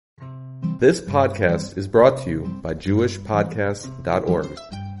This podcast is brought to you by JewishPodcasts.org.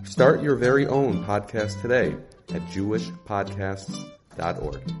 Start your very own podcast today at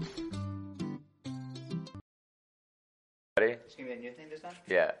JewishPodcasts.org. Ready? It's going to be a new thing this time?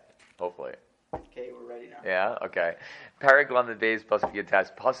 Yeah, hopefully. Okay, we're ready now. Yeah, okay. Parag Lamed Beis Pasuk Yatas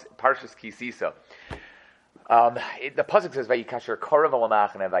Parshas Kisisa. The pasuk says, "Vayikasher korav al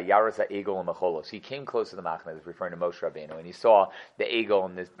machane vayaras ha'egel u'mecholos." He came close to the machane, is referring to Moshe Rabbeinu, and he saw the egel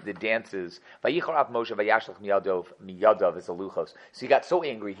and the dances. Vayicharap Moshe vayashlach miyadav is the luchos. So he got so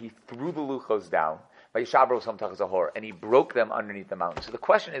angry, he threw the luchos down. Vayishabro samtach zahor, and he broke them underneath the mountain. So the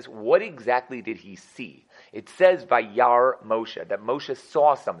question is, what exactly did he see? It says Vayar Moshe, that Moshe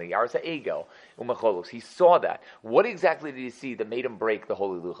saw something. Yaras ha'egel u'mecholos. He saw that. What exactly did he see that made him break the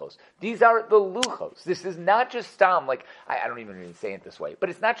holy luchos? These are the luchos. This is not just stam, like, I don't even say it this way, but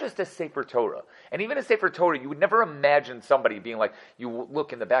it's not just a Sefer Torah. And even a Sefer Torah, you would never imagine somebody being like, you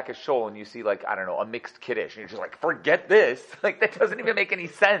look in the back of Shul and you see, like, I don't know, a mixed Kiddush, and you're just like, forget this. Like, that doesn't even make any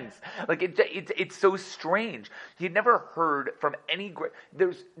sense. Like, it's so strange. He'd never heard from any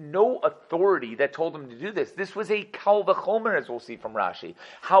there's no authority that told him to do this. This was a kal v'chomer, as we'll see from Rashi.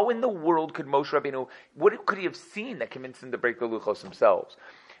 How in the world could Moshe Rabbeinu, what could he have seen that convinced him to break the luchos themselves?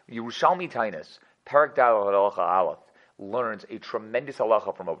 Yerushalmi Tainus, Parak Dal Halacha Aleph, learns a tremendous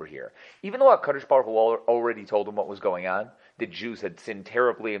halacha from over here. Even though HaKadosh Baruch Hu already told him what was going on, the Jews had sinned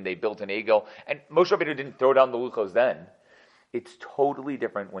terribly and they built an egel, and Moshe Rabbeinu didn't throw down the luchos then. It's totally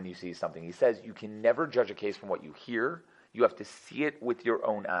different when you see something. He says you can never judge a case from what you hear. You have to see it with your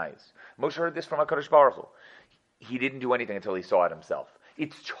own eyes. Moshe heard this from HaKadosh Baruch Hu. He didn't do anything until he saw it himself.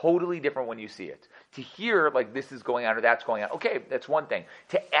 It's totally different when you see it. To hear, like, this is going on or that's going on, okay, that's one thing.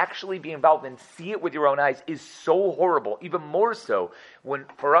 To actually be involved and see it with your own eyes is so horrible. Even more so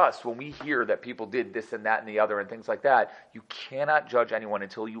for us, when we hear that people did this and that and the other and things like that, you cannot judge anyone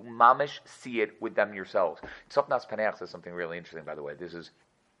until you mamish see it with them yourselves. Tzopnas Paneach says something really interesting, by the way. This is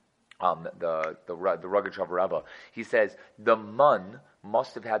the Rogatchover Rebbe. He says, the mun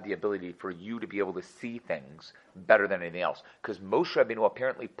must have had the ability for you to be able to see things better than anything else. Because Moshe Rabbeinu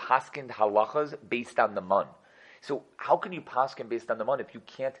apparently paskind halachas based on the mun. So how can you paskin based on the mun if you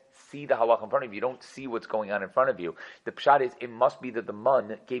can't see the halach in front of you? You don't see what's going on in front of you. The pshat is, it must be that the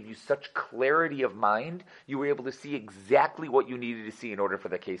mun gave you such clarity of mind, you were able to see exactly what you needed to see in order for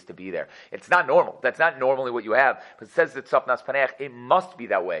the case to be there. It's not normal. That's not normally what you have. But it says that Tzopnas Paneach, it must be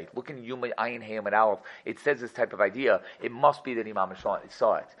that way. Look in Yuma Ayin Hayam and Aleph. It says this type of idea. It must be that Imam saw it.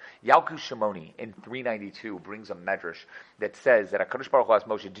 Yalku Shimoni in 392 brings a medrash that says that HaKadosh Baruch Hu asked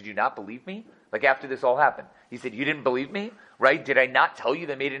Moshe, did you not believe me? Like, after this all happened. He said, you didn't believe me? Right? Did I not tell you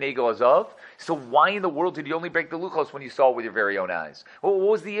they made an egel azav? So why in the world did you only break the luchos when you saw it with your very own eyes? Well,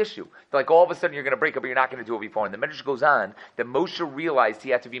 what was the issue? Like, all of a sudden you're going to break it, but you're not going to do it before. And the Medrash goes on that Moshe realized he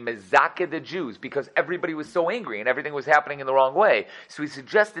had to be mezakeh the Jews because everybody was so angry and everything was happening in the wrong way. So he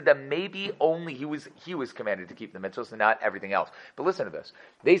suggested that maybe only he was commanded to keep the mitzvahs and not everything else. But listen to this.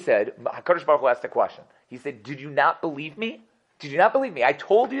 They said, HaKadosh Baruch Hu asked a question. He said, did you not believe me? Did you not believe me? I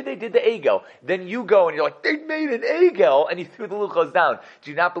told you they did the egel. Then you go and you're like, they made an egel, and you threw the luchos down.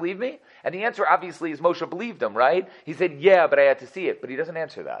 Do you not believe me? And the answer obviously is Moshe believed him, right? He said, yeah, but I had to see it. But he doesn't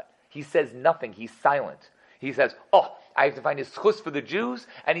answer that. He says nothing. He's silent. He says, I have to find his chus for the Jews.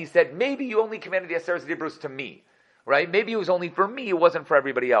 And he said, maybe you only commanded the Aseret Dibrus to me, right? Maybe it was only for me. It wasn't for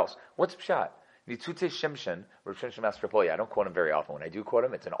everybody else. What's pshat? Nitzute Shimshon, Rav Shimshon Mastropolia. I don't quote him very often. When I do quote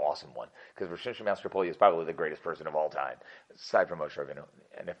him, it's an awesome one. Because Rav Shimshon Mastropolia is probably the greatest person of all time, aside from Moshe Rabbeinu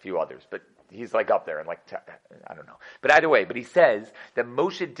and a few others. But he's like up there and like, I don't know. But either way, but he says that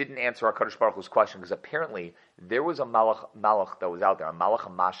Moshe didn't answer HaKadosh Baruch Hu's question because apparently there was a malach that was out there, a malach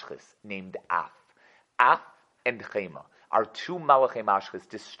mashchis named Af. Af and Chema are two malachei mashchis,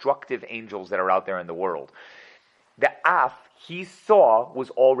 destructive angels that are out there in the world. The Af he saw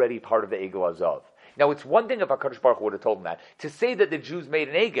was already part of the Egel Azav. Now, it's one thing if HaKadosh Baruch Hu would have told him that. To say that the Jews made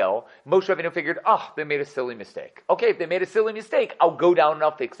an Egel, Moshe Rabbeinu figured, they made a silly mistake. Okay, if they made a silly mistake, I'll go down and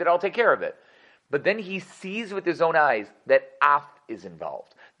I'll fix it, I'll take care of it. But then he sees with his own eyes that Af is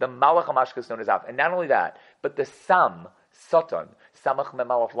involved. The Malach HaMashka is known as Af. And not only that, but the Satan, Samach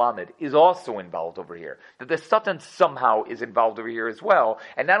Memalach Lamed, is also involved over here. That the Satan somehow is involved over here as well.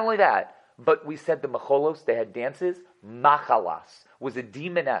 And not only that, but we said the Mecholos, they had dances. Machalas was a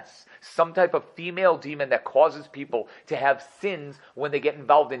demoness, some type of female demon that causes people to have sins when they get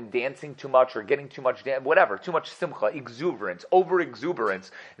involved in dancing too much or getting too much, too much simcha, exuberance, over-exuberance.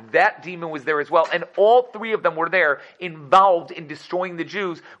 That demon was there as well. And all three of them were there involved in destroying the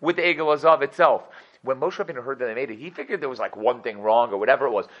Jews with the Egel Azav itself. when Moshe Rabbeinu heard that they made it, he figured there was like one thing wrong or whatever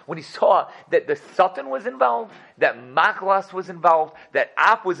it was. When he saw that the Satan was involved, that Machlas was involved, that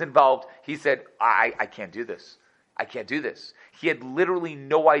Af was involved, he said, I can't do this. I can't do this. He had literally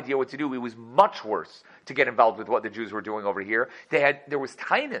no idea what to do. It was much worse to get involved with what the Jews were doing over here. There was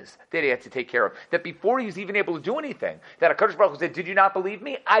tainas that he had to take care of. That before he was even able to do anything, that HaKadosh Baruch Hu said, did you not believe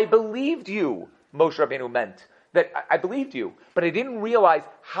me? I believed you, Moshe Rabbeinu meant. That I believed you, but I didn't realize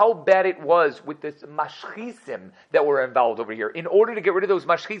how bad it was with this mashchisim that were involved over here. In order to get rid of those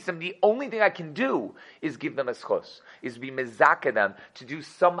mashchisim, the only thing I can do is give them a schus, is be mezakeh them, to do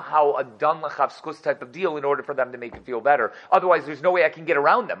somehow a dan lachav schus type of deal in order for them to make it feel better. Otherwise, there's no way I can get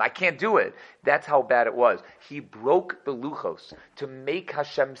around them. I can't do it. That's how bad it was. He broke the luchos to make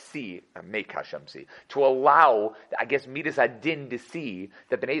Hashem see, to allow, I guess, Midas Adin to see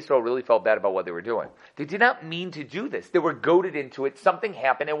that Bnei Yisrael really felt bad about what they were doing. They did not mean to do this. They were goaded into it. Something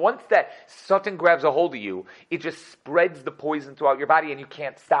happened, and once that Satan grabs a hold of you, it just spreads the poison throughout your body, and you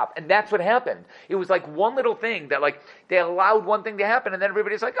can't stop. And that's what happened. It was like one little thing that, like, they allowed one thing to happen, and then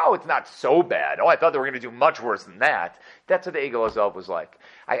everybody's like, oh, it's not so bad. Oh, I thought they were going to do much worse than that. That's what the Egel Azav was like.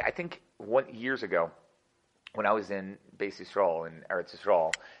 I think years ago, when I was in Beis Yisrael, in Eretz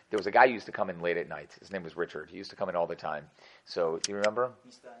Yisrael, there was a guy who used to come in late at night. His name was Richard. He used to come in all the time. So, do you remember him?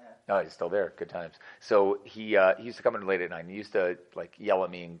 He's still, yeah. No, he's still there. Good times. So he used to come in late at night, and he used to like yell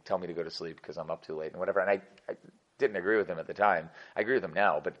at me and tell me to go to sleep because I'm up too late and whatever. And I didn't agree with him at the time. I agree with him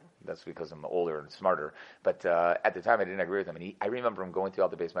now, but that's because I'm older and smarter. But at the time, I didn't agree with him. And I remember him going through all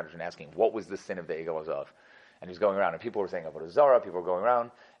the base matters and asking, what was the sin of the Egel Azav? And he was going around, and people were saying Avodah Zarah, people were going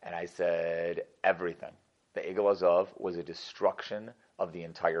around, and I said, everything. The Egel Azav was a destruction of the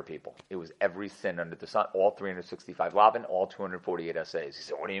entire people. It was every sin under the sun, all 365 Laban, all 248 essays. He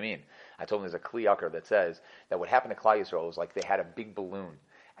said, what do you mean? I told him there's a Kli Yakar that says that what happened to Klal Yisrael was like they had a big balloon,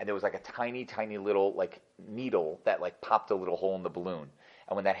 and there was like a tiny, tiny little like needle that like popped a little hole in the balloon.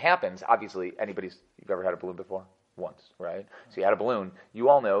 And when that happens, obviously, you've ever had a balloon before? Once, right? So you had a balloon. You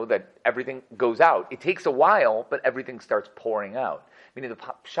all know that everything goes out. It takes a while, but everything starts pouring out. Meaning the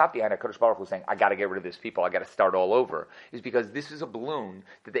pshat behind HaKadosh Baruch Hu saying, I got to get rid of these people, I got to start all over, is because this is a balloon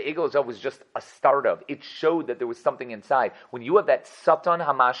that the Egel Azav was just a start of. It showed that there was something inside. When you have that Satan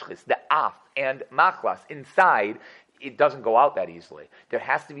HaMashchis, the Af and Machlas inside, it doesn't go out that easily. There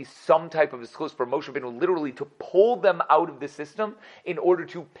has to be some type of schus for Moshe Rabbeinu literally to pull them out of the system in order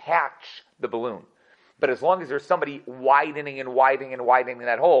to patch the balloon. But as long as there's somebody widening and widening and widening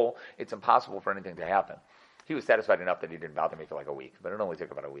that hole, it's impossible for anything to happen. He was satisfied enough that he didn't bother me for like a week, but it only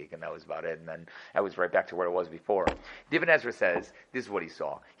took about a week, and that was about it. And then I was right back to where it was before. Ibn Ezra says, this is what he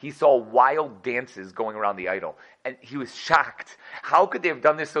saw. He saw wild dances going around the idol, and he was shocked. How could they have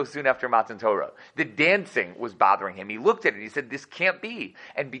done this so soon after Matan Torah? The dancing was bothering him. He looked at it, and he said, this can't be.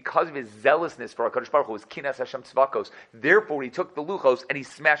 And because of his zealousness for HaKadosh Baruch Hu, his Kinas Hashem Tzvakos, therefore he took the luchos and he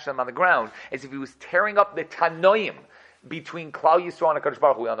smashed them on the ground as if he was tearing up the Tanoim between Klal Yisrael and HaKadosh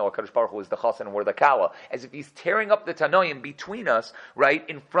Baruch Hu. We all know HaKadosh Baruch Hu is the Chassan and we're the Kala. As if he's tearing up the Tanoim between us, right,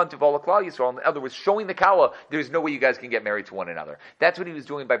 in front of all of Klal Yisrael. In other words, showing the Kala, there's no way you guys can get married to one another. That's what he was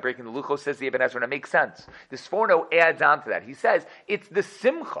doing by breaking the Luchos, says the Ibn Ezra, and it makes sense. The Sforno adds on to that. He says, it's the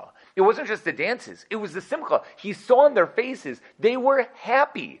Simcha. It wasn't just the dances. It was the Simcha. He saw in their faces, they were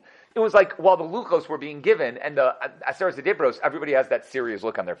happy. It was like, while the Luchos were being given, and the Aseres Dibros, everybody has that serious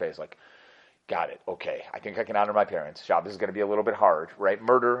look on their face, like, got it. Okay. I think I can honor my parents. Shabbos is going to be a little bit hard, right?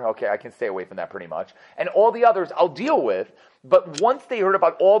 Murder. Okay. I can stay away from that pretty much. And all the others I'll deal with. But once they heard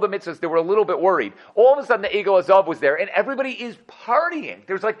about all the mitzvahs, they were a little bit worried. All of a sudden, the Egel Azav was there, and everybody is partying.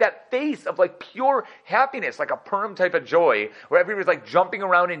 There's like that face of like pure happiness, like a Purim type of joy, where everybody's like jumping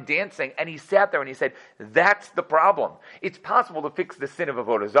around and dancing. And he sat there and he said, that's the problem. It's possible to fix the sin of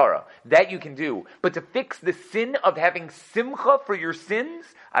Avodah Zarah. That you can do. But to fix the sin of having simcha for your sins,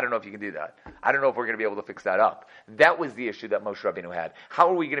 I don't know if you can do that. I don't know if we're going to be able to fix that up. That was the issue that Moshe Rabbeinu had. How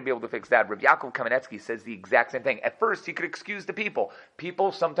are we going to be able to fix that? Rav Yaakov Kamenetsky says the exact same thing. At first, he could excuse the people.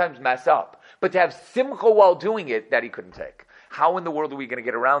 People sometimes mess up. But to have simcha while doing it, that he couldn't take. How in the world are we going to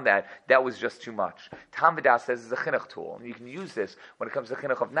get around that? That was just too much. Tam Vidas says it's a chinuch tool. And you can use this when it comes to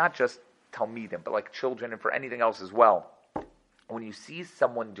chinuch of not just Talmidim, but like children and for anything else as well. When you see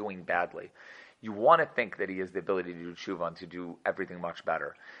someone doing badly, you want to think that he has the ability to do tshuva and to do everything much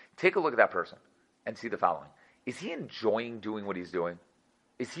better. Take a look at that person and see the following. Is he enjoying doing what he's doing?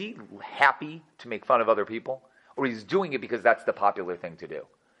 Is he happy to make fun of other people? Or he's doing it because that's the popular thing to do?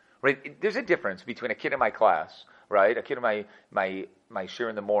 Right? There's a difference between a kid in my class, right? A kid in my shir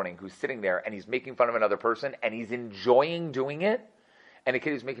in the morning who's sitting there and he's making fun of another person and he's enjoying doing it, and a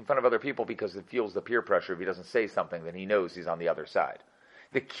kid who's making fun of other people because it feels the peer pressure. If he doesn't say something, then he knows he's on the other side.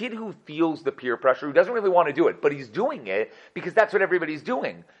 The kid who feels the peer pressure, who doesn't really want to do it, but he's doing it because that's what everybody's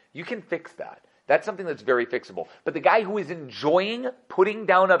doing, you can fix that. That's something that's very fixable. But the guy who is enjoying putting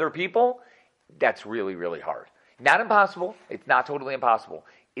down other people, that's really, really hard. Not impossible. It's not totally impossible.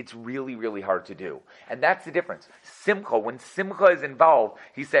 It's really, really hard to do. And that's the difference. Simcha, when Simcha is involved,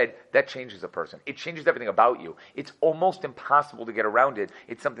 he said, that changes a person. It changes everything about you. It's almost impossible to get around it.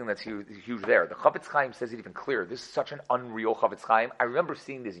 It's something that's huge there. The Chafetz Chaim says it even clearer. This is such an unreal Chafetz Chaim. I remember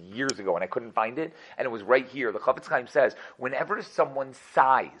seeing this years ago and I couldn't find it, and it was right here. The Chafetz Chaim says, whenever someone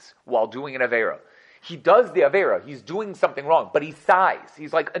sighs while doing an Avera, he does the Avera, he's doing something wrong, but he sighs.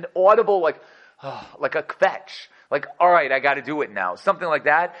 He's like an audible, like a kvetch. Like, all right, I got to do it now. Something like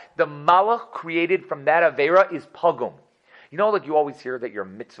that. The malach created from that Avera is pagum. You know, like you always hear that your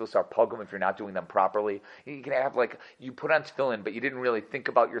mitzvahs are pagum if you're not doing them properly. You can have like, you put on tefillin, but you didn't really think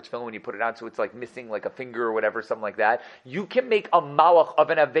about your tefillin when you put it on, so it's like missing like a finger or whatever, something like that. You can make a malach of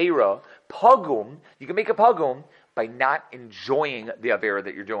an Avera, pagum, you can make a pagum by not enjoying the Avera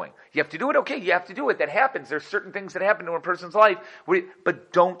that you're doing. You have to do it, okay, you have to do it. That happens. There's certain things that happen in a person's life,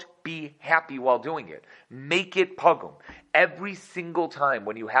 but don't be happy while doing it. Make it pagum. Every single time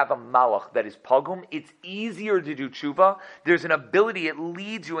when you have a malach that is pagum, it's easier to do tshuva. There's an ability, it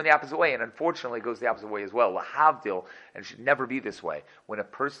leads you in the opposite way, and unfortunately it goes the opposite way as well. Lahavdil, and it should never be this way. When a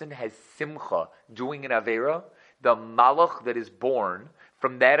person has simcha doing an Avera, the malach that is born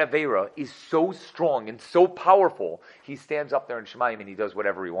from that Avera is so strong and so powerful, he stands up there in Shemayim and he does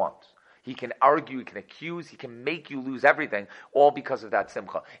whatever he wants. He can argue, he can accuse, he can make you lose everything, all because of that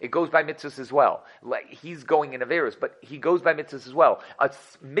simcha. It goes by mitzvahs as well. Like, he's going in Averas, but he goes by mitzvahs as well. A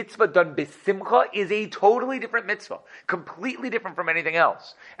mitzvah done besimcha is a totally different mitzvah, completely different from anything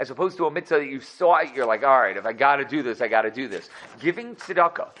else. As opposed to a mitzvah that you saw it, you're like, all right, if I got to do this, I got to do this. Giving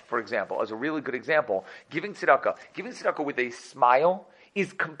tzedakah, for example, is a really good example. Giving tzedakah with a smile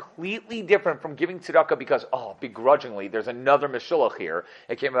is completely different from giving tzedakah because, begrudgingly, there's another Meshulach here.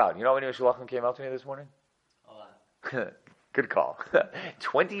 It came out. You know how many Meshulachim came out to me this morning? A lot. Good call.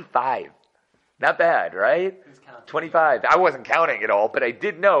 25. Not bad, right? 25. I wasn't counting it all, but I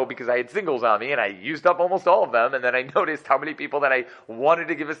did know because I had singles on me and I used up almost all of them, and then I noticed how many people that I wanted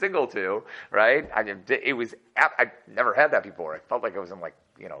to give a single to, right? I've never had that before. I felt like I was in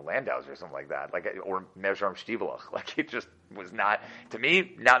Landau's or something like that, or Me'asharim Shtivalach. Like, it just was not, to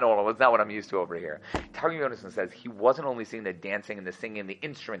me, not normal. It's not what I'm used to over here. Targum Yonason says he wasn't only seeing the dancing and the singing and the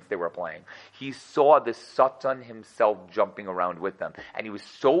instruments they were playing. He saw the Satan himself jumping around with them. And he was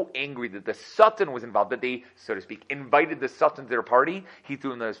so angry that the Satan was involved that they, so to speak, invited the Satan to their party. He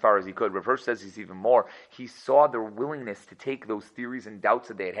threw them as far as he could. Rav Hirsch says he's even more. He saw their willingness to take those theories and doubts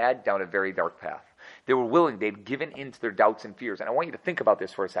that they had down a very dark path. They were willing. They'd given in to their doubts and fears. And I want you to think about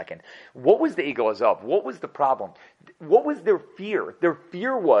this for a second. What was the Egel Azav? What was the problem? What was their fear? Their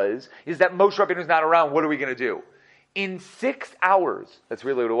fear is that Moshe Rabbeinu is not around. What are we going to do? In 6 hours, that's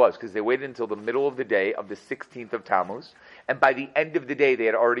really what it was, because they waited until the middle of the day of the 16th of Tammuz, and by the end of the day, they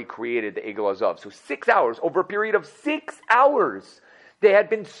had already created the Egel Azav. So 6 hours, over a period of 6 hours, they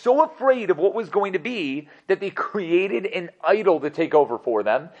had been so afraid of what was going to be that they created an idol to take over for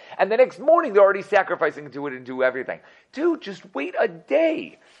them. And the next morning, they're already sacrificing to it and do everything. Dude, just wait a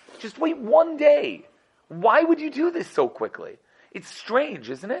day. Just wait 1 day. Why would you do this so quickly? It's strange,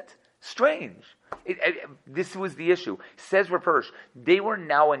 isn't it? Strange. This was the issue. Says Rav Hirsch, they were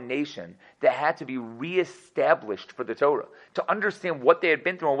now a nation that had to be reestablished for the Torah, to understand what they had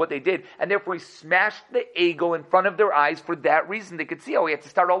been through and what they did, and therefore he smashed the ego in front of their eyes for that reason. They could see how he had to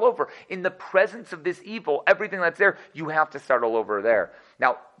start all over. In the presence of this evil, everything that's there, you have to start all over there.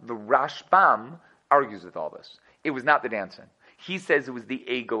 Now, the Rashbam argues with all this. It was not the dancing. He says it was the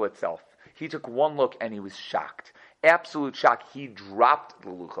ego itself. He took one look and he was shocked. Absolute shock. He dropped the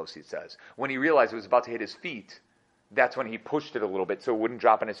luchos, he says. When he realized it was about to hit his feet, that's when he pushed it a little bit so it wouldn't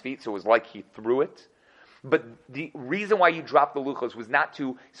drop on his feet, so it was like he threw it. But the reason why he dropped the luchos was not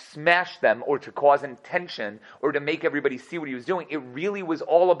to smash them or to cause intention or to make everybody see what he was doing. It really was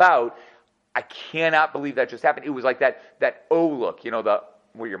all about, I cannot believe that just happened. It was like that O look,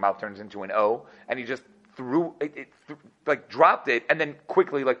 where your mouth turns into an O, and he just threw it, dropped it, and then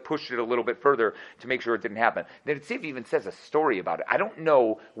quickly pushed it a little bit further to make sure it didn't happen. The Netziv even says a story about it. I don't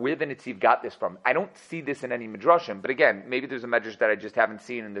know where the Netziv got this from. I don't see this in any midrashim, but again, maybe there's a medrash that I just haven't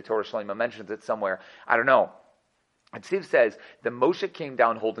seen, and the Torah Shlema mentions it somewhere. I don't know. Netziv says that Moshe came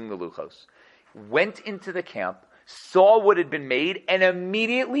down holding the luchos, went into the camp, saw what had been made, and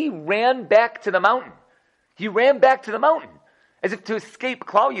immediately ran back to the mountain. He ran back to the mountain, as if to escape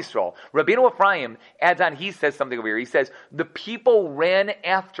Klal Yisrael. Rabbeinu Ephraim adds on, he says something over here. He says, the people ran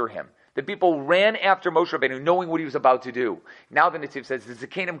after him. The people ran after Moshe Rabbeinu, knowing what he was about to do. Now the Netziv says the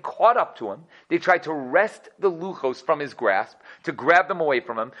Zikanim caught up to him. They tried to wrest the luchos from his grasp, to grab them away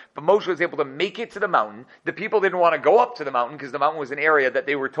from him. But Moshe was able to make it to the mountain. The people didn't want to go up to the mountain because the mountain was an area that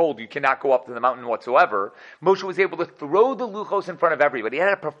they were told you cannot go up to the mountain whatsoever. Moshe was able to throw the luchos in front of everybody. It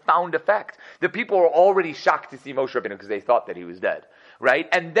had a profound effect. The people were already shocked to see Moshe Rabbeinu because they thought that he was dead, right?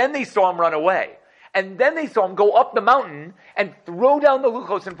 And then they saw him run away. And then they saw him go up the mountain and throw down the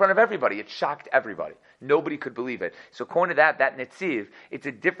luchos in front of everybody. It shocked everybody. Nobody could believe it. So according to that Netziv, it's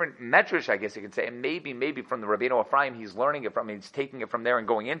a different medrash, I guess you could say. And maybe from the Rabbeinu Ephraim, he's learning it from, he's taking it from there and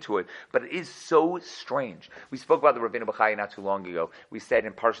going into it. But it is so strange. We spoke about the Rabbeinu Bechaya not too long ago. We said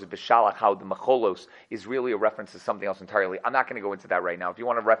in Parshas Beshalach how the Mecholos is really a reference to something else entirely. I'm not going to go into that right now. If you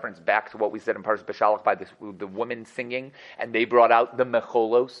want to reference back to what we said in Parshas Beshalach by the women singing, and they brought out the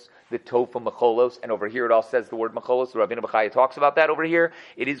Mecholos, the Tofa Mecholos, and over here it all says the word Mecholos. The Rabbeinu Bechaya talks about that over here.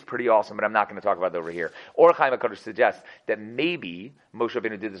 It is pretty awesome, but I'm not going to talk about that over here. Or Chaim HaKadosh suggests that maybe Moshe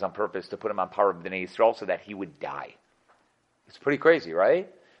Rabbeinu did this on purpose to put him on par with Bnei Yisrael so that he would die. It's pretty crazy,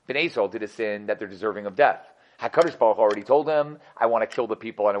 right? Bnei Yisrael did a sin that they're deserving of death. HaKadosh Baruch Hu already told him, I want to kill the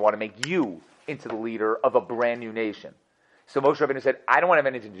people and I want to make you into the leader of a brand new nation. So Moshe Rabbeinu said, I don't want to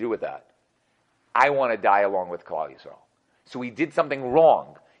have anything to do with that. I want to die along with Klal Yisrael. So he did something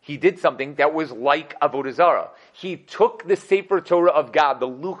wrong. He did something that was like Avodah Zarah. He took the Sefer Torah of God, the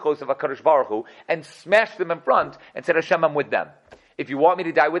Luchos of HaKadosh Baruch Hu, and smashed them in front and said, Hashem, I'm with them. If you want me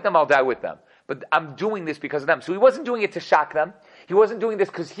to die with them, I'll die with them. But I'm doing this because of them. So he wasn't doing it to shock them. He wasn't doing this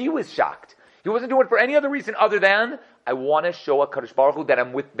because he was shocked. He wasn't doing it for any other reason other than, I want to show HaKadosh Baruch Hu that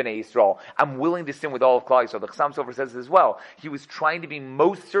I'm with Bnei Yisrael. I'm willing to sin with all of Klal Yisrael. The Chassam Sofer says as well. He was trying to be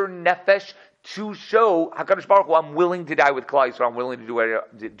Moser Nefesh to show HaKadosh Baruch Hu, I'm willing to die with Klal Yisrael. I'm willing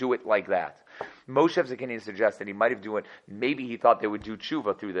to do it like that. Moshe Zekinian suggests that he might have done it. Maybe he thought they would do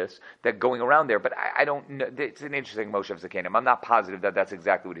tshuva through this, that going around there. But I don't know. It's an interesting Moshe Zekinian. I'm not positive that that's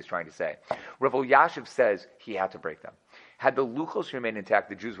exactly what he's trying to say. Rav Elyashiv says he had to break them. Had the luchos remained intact,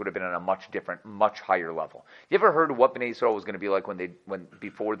 the Jews would have been on a much different, much higher level. You ever heard of what Bnei Yisrael was going to be like when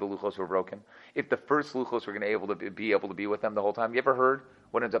before the luchos were broken? If the first luchos were going to be able to be with them the whole time, you ever heard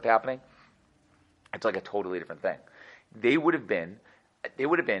what ends up happening? It's like a totally different thing. They would have been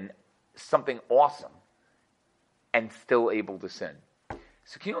something awesome and still able to sin.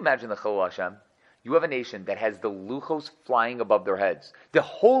 So can you imagine the Chilul Hashem? You have a nation that has the luchos flying above their heads. The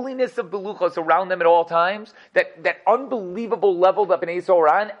holiness of the luchos around them at all times, that unbelievable level that Bnei Yisrael were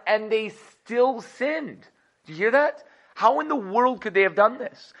on, and they still sinned. Do you hear that? How in the world could they have done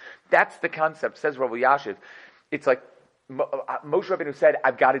this? That's the concept, says Rav Elyashiv. It's like Moshe Rabbeinu said,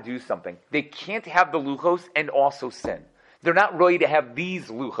 I've got to do something. They can't have the luchos and also sin. They're not ready to have these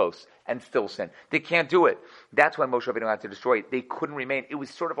luchos and still sin. They can't do it. That's why Moshe Rabbeinu had to destroy it. They couldn't remain. It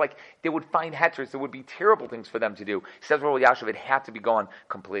was sort of like they would find heteros. There would be terrible things for them to do. Says Rav Elyashiv, it had to be gone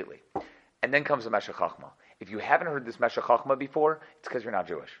completely. And then comes the Meshech Chochmah. If you haven't heard this Meshech Chochmah before, it's because you're not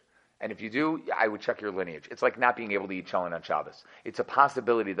Jewish. And if you do, I would check your lineage. It's like not being able to eat cholent on Shabbos. It's a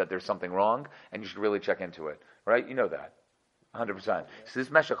possibility that there's something wrong, and you should really check into it. Right? You know that. 100%. So this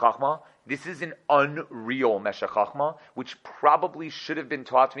Meshech Chochmah, this is an unreal Meshech Chochmah, which probably should have been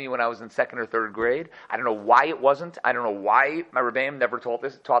taught to me when I was in 2nd or 3rd grade. I don't know why it wasn't. I don't know why my Rebbeim never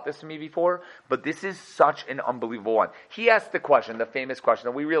taught this to me before, but this is such an unbelievable one. He asked the question, the famous question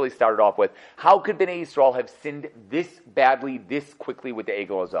that we really started off with, how could Bnei Yisrael have sinned this badly, this quickly with the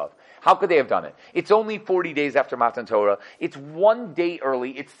Egel Hazav? How could they have done it? It's only 40 days after Matan Torah. It's 1 day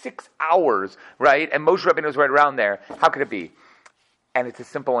early. It's 6 hours, right? And Moshe Rabbeinu was right around there. How could it be? And it's a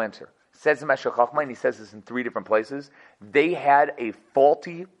simple answer. Says the Meshech Chochmah, and he says this in 3 different places. They had a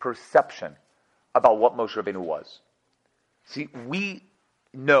faulty perception about what Moshe Rabbeinu was. See, we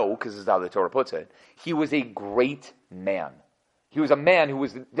know, because this is how the Torah puts it, he was a great man. He was a man who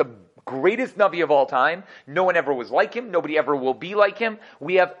was the greatest Navi of all time. No one ever was like him. Nobody ever will be like him.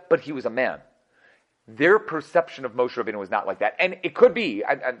 But he was a man. Their perception of Moshe Rabbeinu was not like that. And it could be,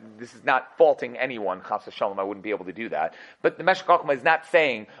 this is not faulting anyone, Chas v'shalom, I wouldn't be able to do that. But the Meshech Chochmah is not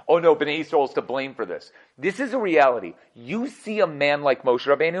saying, oh no, Bnei Yisrael is to blame for this. This is a reality. You see a man like Moshe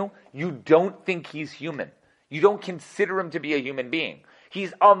Rabbeinu, you don't think he's human. You don't consider him to be a human being.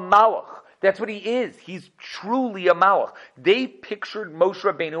 He's a malach. That's what he is. He's truly a malach. They pictured Moshe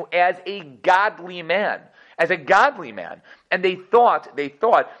Rabbeinu as a godly man. And they thought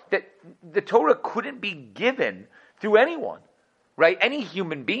that the Torah couldn't be given through anyone, right? Any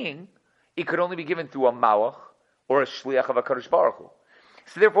human being. It could only be given through a malach or a shliach of HaKadosh Baruch Hu.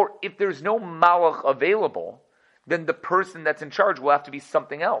 So therefore, if there's no malach available, then the person that's in charge will have to be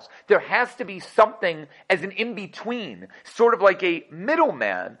something else. There has to be something as an in-between, sort of like a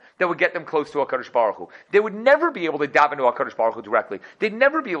middleman that would get them close to HaKadosh Baruch Hu. They would never be able to dive into HaKadosh Baruch Hu directly. They'd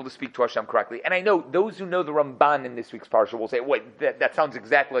never be able to speak to Hashem correctly. And I know those who know the Ramban in this week's parsha will say, wait, that sounds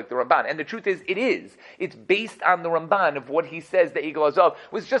exactly like the Ramban. And the truth is, it is. It's based on the Ramban of what he says the Egel Azav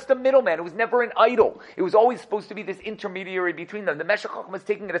was just a middleman. It was never an idol. It was always supposed to be this intermediary between them. The Meshech Chochmah is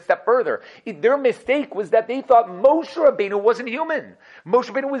taking it a step further. Their mistake was that they thought Moshe Rabbeinu wasn't human. Moshe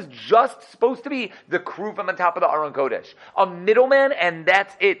Rabbeinu was just supposed to be the Kruvim on top of the Aron Kodesh. A middleman, and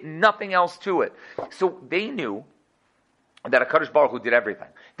that's it. Nothing else to it. So they knew that HaKadosh Baruch Hu did everything.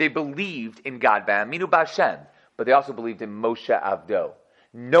 They believed in God, V'aminu b'Hashem, but they also believed in Moshe Avdo.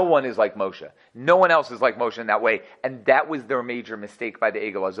 No one is like Moshe. No one else is like Moshe in that way. And that was their major mistake by the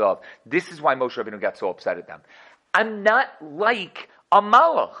Egel Azav. This is why Moshe Rabbeinu got so upset at them. I'm not like a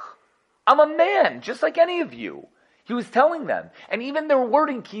malach. I'm a man, just like any of you. He was telling them. And even their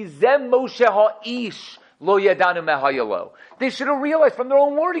wording, Ki zeh Moshe ha'ish lo yadanu mehayalo. They should have realized from their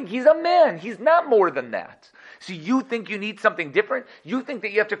own wording, he's a man. He's not more than that. So you think you need something different? You think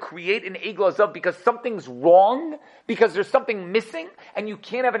that you have to create an Egel Azav because something's wrong? Because there's something missing? And you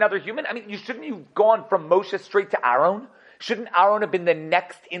can't have another human? I mean, shouldn't you have gone from Moshe straight to Aaron? Shouldn't Aaron have been the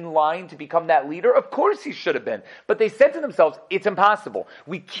next in line to become that leader? Of course he should have been. But they said to themselves, it's impossible.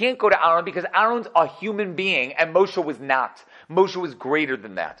 We can't go to Aaron because Aaron's a human being and Moshe was not. Moshe was greater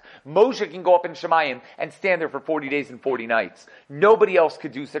than that. Moshe can go up in Shemayim and stand there for 40 days and 40 nights. Nobody else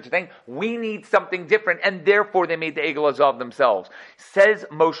could do such a thing. We need something different, and therefore they made the Egel Azav themselves. Says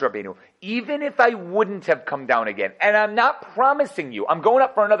Moshe Rabbeinu, even if I wouldn't have come down again, and I'm not promising you, I'm going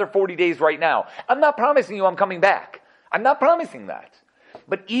up for another 40 days right now. I'm not promising you I'm coming back. I'm not promising that.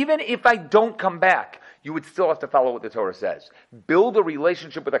 But even if I don't come back, you would still have to follow what the Torah says. Build a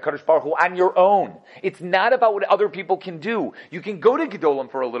relationship with HaKadosh Baruch Hu on your own. It's not about what other people can do. You can go to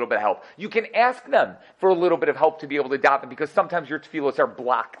Gedolim for a little bit of help. You can ask them for a little bit of help to be able to adopt them, because sometimes your tefillos are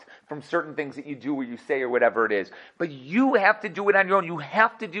blocked from certain things that you do or you say or whatever it is. But you have to do it on your own. You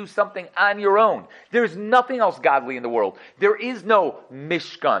have to do something on your own. There's nothing else godly in the world. There is no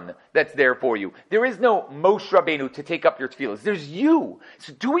Mishkan that's there for you. There is no Moshe Rabbeinu to take up your tefillos. There's you.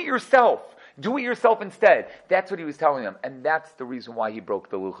 So do it yourself. Do it yourself instead. That's what he was telling them. And that's the reason why he broke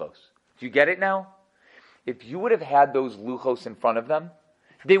the luchos. Do you get it now? If you would have had those luchos in front of them,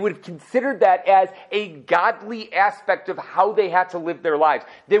 they would have considered that as a godly aspect of how they had to live their lives.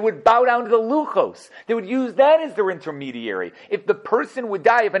 They would bow down to the luchos. They would use that as their intermediary. If the person would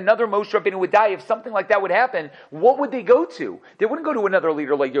die, if another Moshe Rabbeinu would die, if something like that would happen, what would they go to? They wouldn't go to another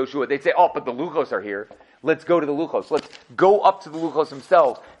leader like Yoshua. They'd say, oh, but the luchos are here. Let's go to the luchos. Let's go up to the luchos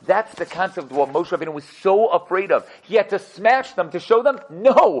themselves. That's the concept of what Moshe Rabbeinu was so afraid of. He had to smash them to show them,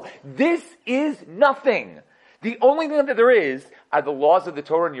 no, this is nothing. The only thing that there is are the laws of the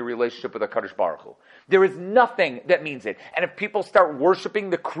Torah and your relationship with HaKadosh Baruch Hu. There is nothing that means it. And if people start worshiping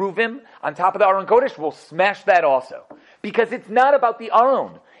the Kruvim on top of the Aron Kodesh, we'll smash that also. Because it's not about the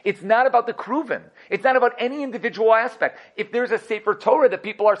Aron. It's not about the Kruvim. It's not about any individual aspect. If there's a Sefer Torah that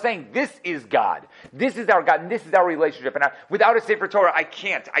people are saying, this is God, this is our God, and this is our relationship, and without a Sefer Torah, I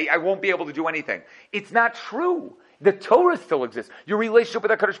can't, I won't be able to do anything. It's not true. The Torah still exists. Your relationship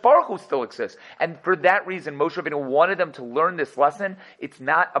with HaKadosh Baruch Hu still exists. And for that reason, Moshe Rabbeinu wanted them to learn this lesson. It's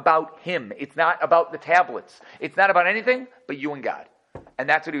not about him. It's not about the tablets. It's not about anything but you and God. And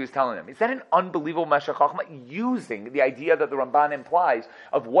that's what he was telling them. Is that an unbelievable Meshech Chochmah? Using the idea that the Ramban implies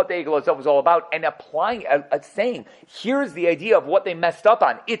of what the Egel Azav was all about and applying, saying, here's the idea of what they messed up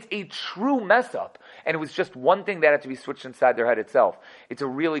on. It's a true mess up. And it was just one thing that had to be switched inside their head itself. It's a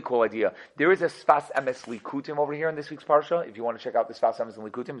really cool idea. There is a Sfas Emes Likutim over here in this week's Parsha. If you want to check out the Sfas Emes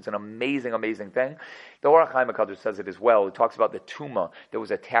Likutim, it's an amazing, amazing thing. The Orach Chaim HaKadosh says it as well. It talks about the Tumah that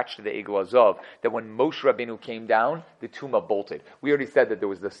was attached to the Egel Azav, that when Moshe Rabbeinu came down, the Tumah bolted. We already said that there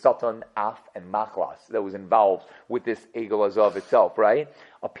was the Satan, Af, and Machlas that was involved with this Egel Azav itself, right?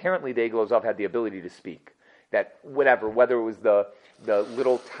 Apparently the Egel Azav had the ability to speak. That whether it was the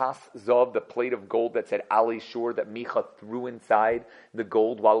little tas zav, the plate of gold that said Ali Shur, that Micha threw inside the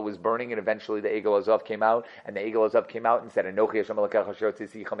gold while it was burning, and eventually the Egel Azav came out, and the Egel Azav came out and said, Anochi Hashem Elokecha asher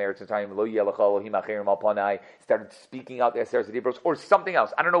tzisicha me'eretz Mitzrayim, lo yeh lecha Elohim acherim al panai, started speaking out the Aseret Dibros, or something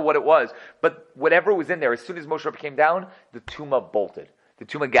else. I don't know what it was, but whatever was in there, as soon as Moshe Rabbeinu came down, the Tumah bolted. The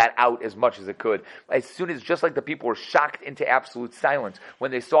Tumah got out as much as it could. As soon as, just like the people were shocked into absolute silence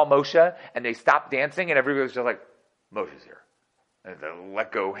when they saw Moshe and they stopped dancing and everybody was just like, Moshe's here. And they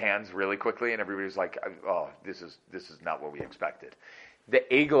let go hands really quickly and everybody was like, oh, this is not what we expected. The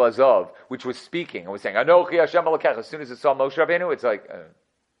Egel Azav, which was speaking and was saying, Anochi Hashem Elokecha, as soon as it saw Moshe Rabbeinu, it's like,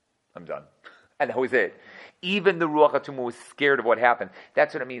 I'm done. And that was it. Even the Ruach HaTumah was scared of what happened.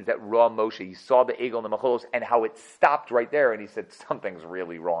 That's what it means, that Ra Moshe, he saw the Egel and the Macholos and how it stopped right there, and he said, something's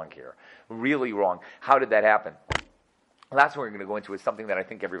really wrong here. Really wrong. How did that happen? Last one we're going to go into is something that I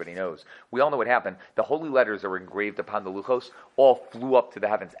think everybody knows. We all know what happened. The holy letters that were engraved upon the luchos all flew up to the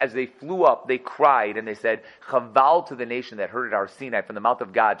heavens. As they flew up, they cried and they said, Chaval to the nation that heard at our Sinai from the mouth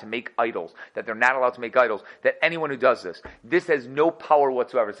of God to make idols, that they're not allowed to make idols, that anyone who does this has no power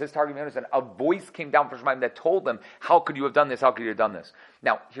whatsoever. It says Targum Yonos, and a voice came down from Shemaim that told them, how could you have done this? How could you have done this?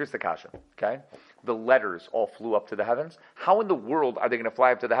 Now, here's the kasha, okay? The letters all flew up to the heavens. How in the world are they going to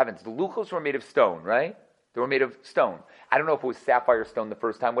fly up to the heavens? The luchos were made of stone, right? They were made of stone. I don't know if it was sapphire stone the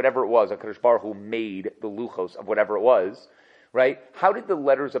first time, whatever it was, HaKadosh Baruch Hu made the luchos of whatever it was, right? How did the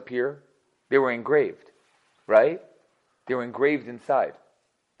letters appear? They were engraved, right? They were engraved inside.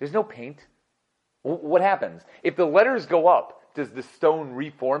 There's no paint. What happens? If the letters go up, does the stone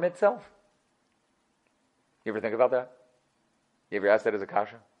reform itself? You ever think about that? You ever asked that as a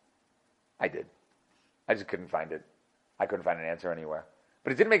kasha? I did. I just couldn't find it. I couldn't find an answer anywhere.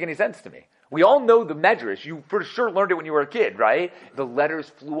 But it didn't make any sense to me. We all know the Medrash. You for sure learned it when you were a kid, right? The letters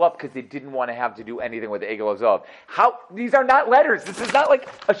flew up because they didn't want to have to do anything with the Egel Azov. How? These are not letters. This is not like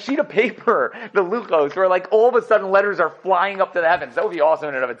a sheet of paper, the Luchos, where like all of a sudden letters are flying up to the heavens. That would be awesome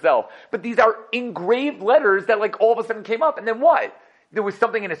in and of itself. But these are engraved letters that like all of a sudden came up. And then what? There was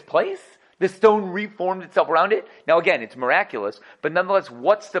something in its place? The stone reformed itself around it. Now again, it's miraculous, but nonetheless,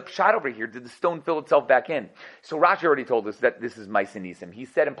 what's the pshat over here? Did the stone fill itself back in? So Rashi already told us that this is Maisinisim. He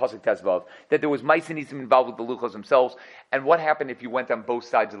said in Pasuk Tezvav that there was Maisinisim involved with the Luchos themselves. And what happened if you went on both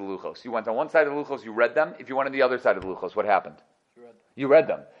sides of the Luchos? You went on one side of the Luchos, you read them. If you went on the other side of the Luchos, what happened? You read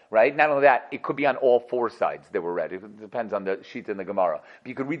them, right? Not only that, it could be on all four sides they were read. It depends on the sheet in the Gemara. But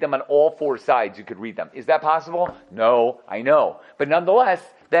you could read them on all four sides, you could read them. Is that possible? No, I know. But nonetheless,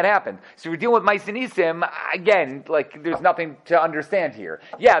 that happened. So we're dealing with Maisinisim, again, like there's nothing to understand here.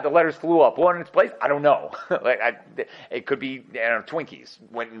 Yeah, the letters flew up. What in its place? I don't know. It could be, Twinkies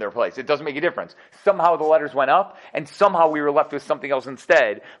went in their place. It doesn't make a difference. Somehow the letters went up, and somehow we were left with something else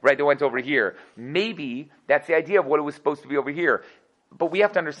instead, right? They went over here. Maybe that's the idea of what it was supposed to be over here. But we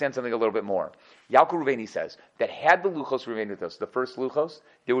have to understand something a little bit more. Yaakov Ruveni says that had the Luchos remained with us, the first Luchos,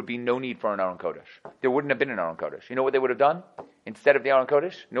 there would be no need for an Aron Kodesh. There wouldn't have been an Aron Kodesh. You know what they would have done? Instead of the Aron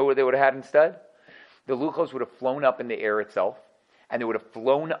Kodesh, you know what they would have had instead? The Luchos would have flown up in the air itself, and they would have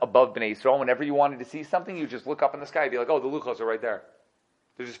flown above Bnei Yisrael. Whenever you wanted to see something, you just look up in the sky and be like, oh, the Luchos are right there.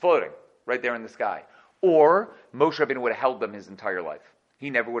 They're just floating right there in the sky. Or Moshe Rabbeinu would have held them his entire life. He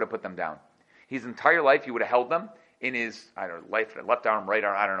never would have put them down. His entire life, he would have held them in his, left arm, right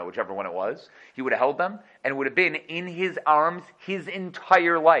arm, I don't know, whichever one it was. He would have held them, and it would have been in his arms his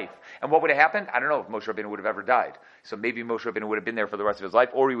entire life. And what would have happened? I don't know if Moshe Rabbeinu would have ever died. So maybe Moshe Rabbeinu would have been there for the rest of his life,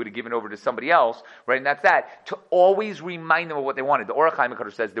 or he would have given over to somebody else, right? And that's that. To always remind them of what they wanted. The Orach Chaim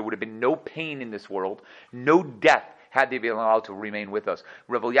HaKadosh says there would have been no pain in this world, no death, had they been allowed to remain with us.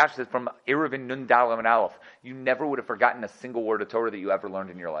 Rav Elyashiv says from Eruvin Nun Dalam and Aleph, you never would have forgotten a single word of Torah that you ever learned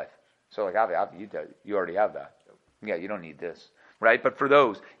in your life. So like, Avi, you already have that. Yeah, you don't need this, right? But for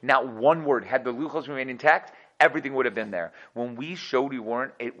those, not one word. Had the Luchos remained intact, everything would have been there. When we showed we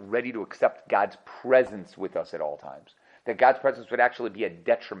weren't ready to accept God's presence with us at all times, that God's presence would actually be a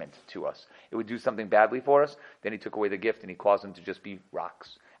detriment to us, it would do something badly for us, then he took away the gift and he caused them to just be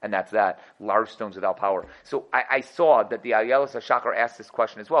rocks. And that's that. Large stones without power. So I saw that the Ayeles HaShachar asked this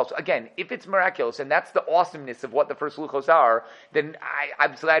question as well. So again, if it's miraculous, and that's the awesomeness of what the first Luchos are, then I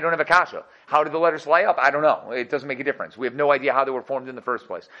don't have a kasha. How did the letters fly up? I don't know. It doesn't make a difference. We have no idea how they were formed in the first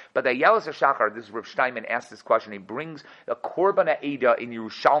place. But the Ayeles HaShachar, this is Rav Steinman, asked this question. He brings a Korban Ha'eda in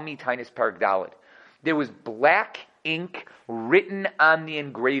Yerushalmi Tainis Perek Dalet. There was black ink written on the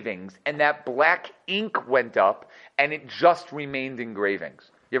engravings, and that black ink went up, and it just remained engravings.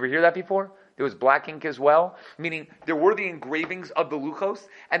 You ever hear that before? There was black ink as well, meaning there were the engravings of the Luchos,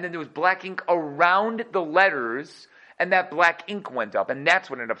 and then there was black ink around the letters, and that black ink went up, and that's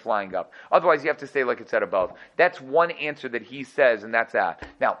what ended up flying up. Otherwise, you have to say like it said above. That's one answer that he says, and that's that.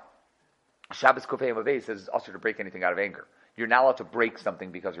 Now, Shabbos Kofei Mavei says it's also to break anything out of anger. You're not allowed to break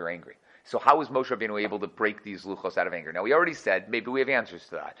something because you're angry. So how is Moshe Rabbeinu able to break these luchos out of anger? Now, we already said, maybe we have answers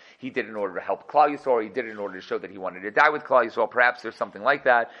to that. He did it in order to help Klal Yisrael. He did it in order to show that he wanted to die with Klal Yisrael. Perhaps there's something like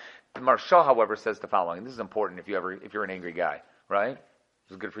that. The Maharsha, however, says the following. And this is important if you're an angry guy, right?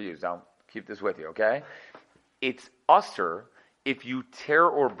 This is good for you. So keep this with you, okay? It's usher if you tear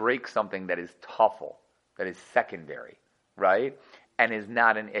or break something that is tuffle, that is secondary, right? And is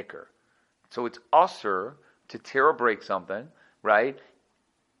not an ikr. So it's usher to tear or break something, right?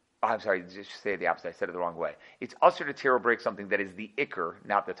 I'm sorry, just say the opposite. I said it the wrong way. It's usher to tear or break something that is the ikr,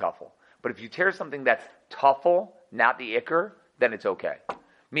 not the tuffle. But if you tear something that's tuffle, not the ikr, then it's okay.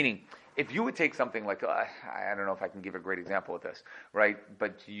 Meaning, if you would take something like, I don't know if I can give a great example of this, right?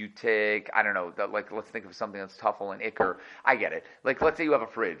 But you take, I don't know, let's think of something that's tuffle and ikr. I get it. Like, let's say you have a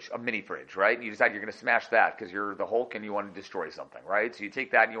fridge, a mini fridge, right? And you decide you're going to smash that because you're the Hulk and you want to destroy something, right? So you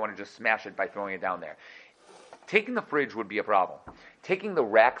take that and you want to just smash it by throwing it down there. Taking the fridge would be a problem. Taking the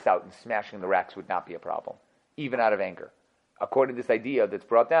racks out and smashing the racks would not be a problem, even out of anger. According to this idea that's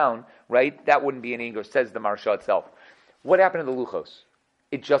brought down, right, that wouldn't be an anger, says the Marsha itself. What happened to the Luchos?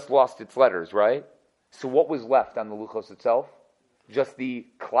 It just lost its letters, right? So what was left on the Luchos itself? Just the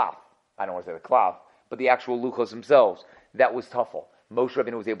klaf. I don't want to say the klaf, but the actual Luchos themselves. That was tuffle. Moshe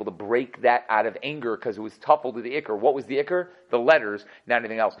Rabbeinu was able to break that out of anger because it was tuffle to the ikr. What was the ikr? The letters, not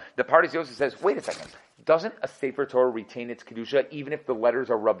anything else. The Pardes Yosef says, wait a second. Doesn't a Sefer Torah retain its Kedusha even if the letters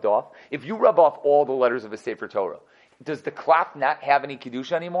are rubbed off? If you rub off all the letters of a Sefer Torah, does the klaf not have any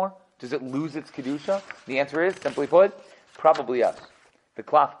Kedusha anymore? Does it lose its Kedusha? The answer is, simply put, probably yes. The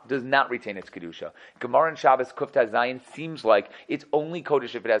klaf does not retain its Kedusha. Gemara and Shabbos Kufta Zayin seems like it's only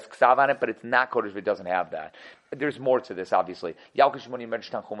Kodesh if it has Ksav on it, but it's not Kodesh if it doesn't have that. There's more to this, obviously. Yalkut Shimoni and Medrash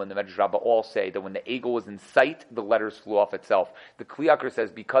Tanchuma and the Medrash Rabbah all say that when the Egel was in sight, the letters flew off itself. The Kli Yakar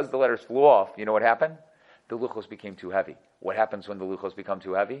says because the letters flew off, you know what happened? The Luchos became too heavy. What happens when the Luchos become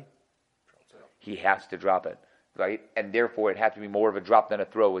too heavy? He has to drop it. Right? And therefore it had to be more of a drop than a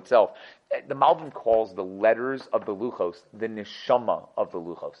throw itself. The Malbim calls the letters of the Luchos the neshama of the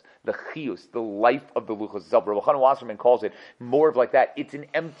Luchos, the chiyus, the life of the Luchos itself. Rabbi Chanan Wasserman calls it more of like that. It's an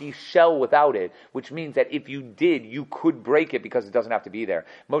empty shell without it, which means that if you did, you could break it because it doesn't have to be there.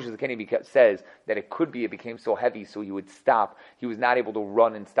 Moshe Zakeni says that it could be it became so heavy so he would stop. He was not able to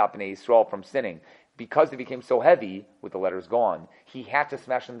run and stop Bnei Yisrael from sinning. Because it became so heavy, with the letters gone, he had to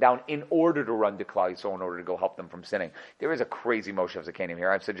smash them down in order to run to Klal Yisrael, in order to go help them from sinning. There is a crazy Moshe of Zakanim here.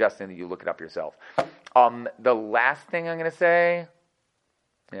 I'm suggesting that you look it up yourself. The last thing I'm going to say...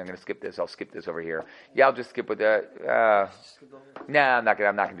 Yeah, I'm going to skip this. I'll skip this over here. Yeah, I'll just skip with the... I'm not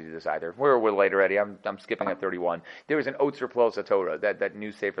going to do this either. We're late already. I'm skipping at 31. There was an Otzer Plosa Torah, that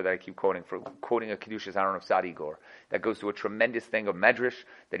new sefer that I keep quoting, for quoting a Kedushas Aaron of Sadi Gor, that goes to a tremendous thing of Medrash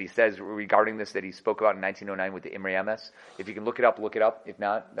that he says regarding this that he spoke about in 1909 with the Imrei Emes. If you can look it up, look it up. If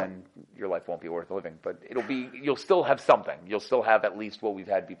not, then your life won't be worth living. But you'll still have something. You'll still have at least what we've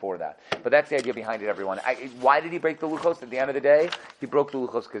had before that. But that's the idea behind it, everyone. Why did he break the Luchos at the end of the day? He broke the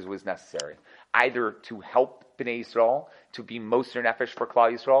Luchos because it was necessary. Either to help Bnei Yisrael, to be Moser Nefesh for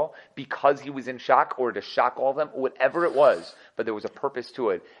Klal Yisrael, because he was in shock, or to shock all of them, whatever it was, but there was a purpose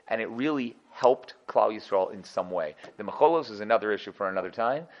to it, and it really helped Klal Yisrael in some way. The Mecholos is another issue for another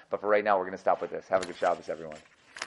time, but for right now we're going to stop with this. Have a good Shabbos, everyone.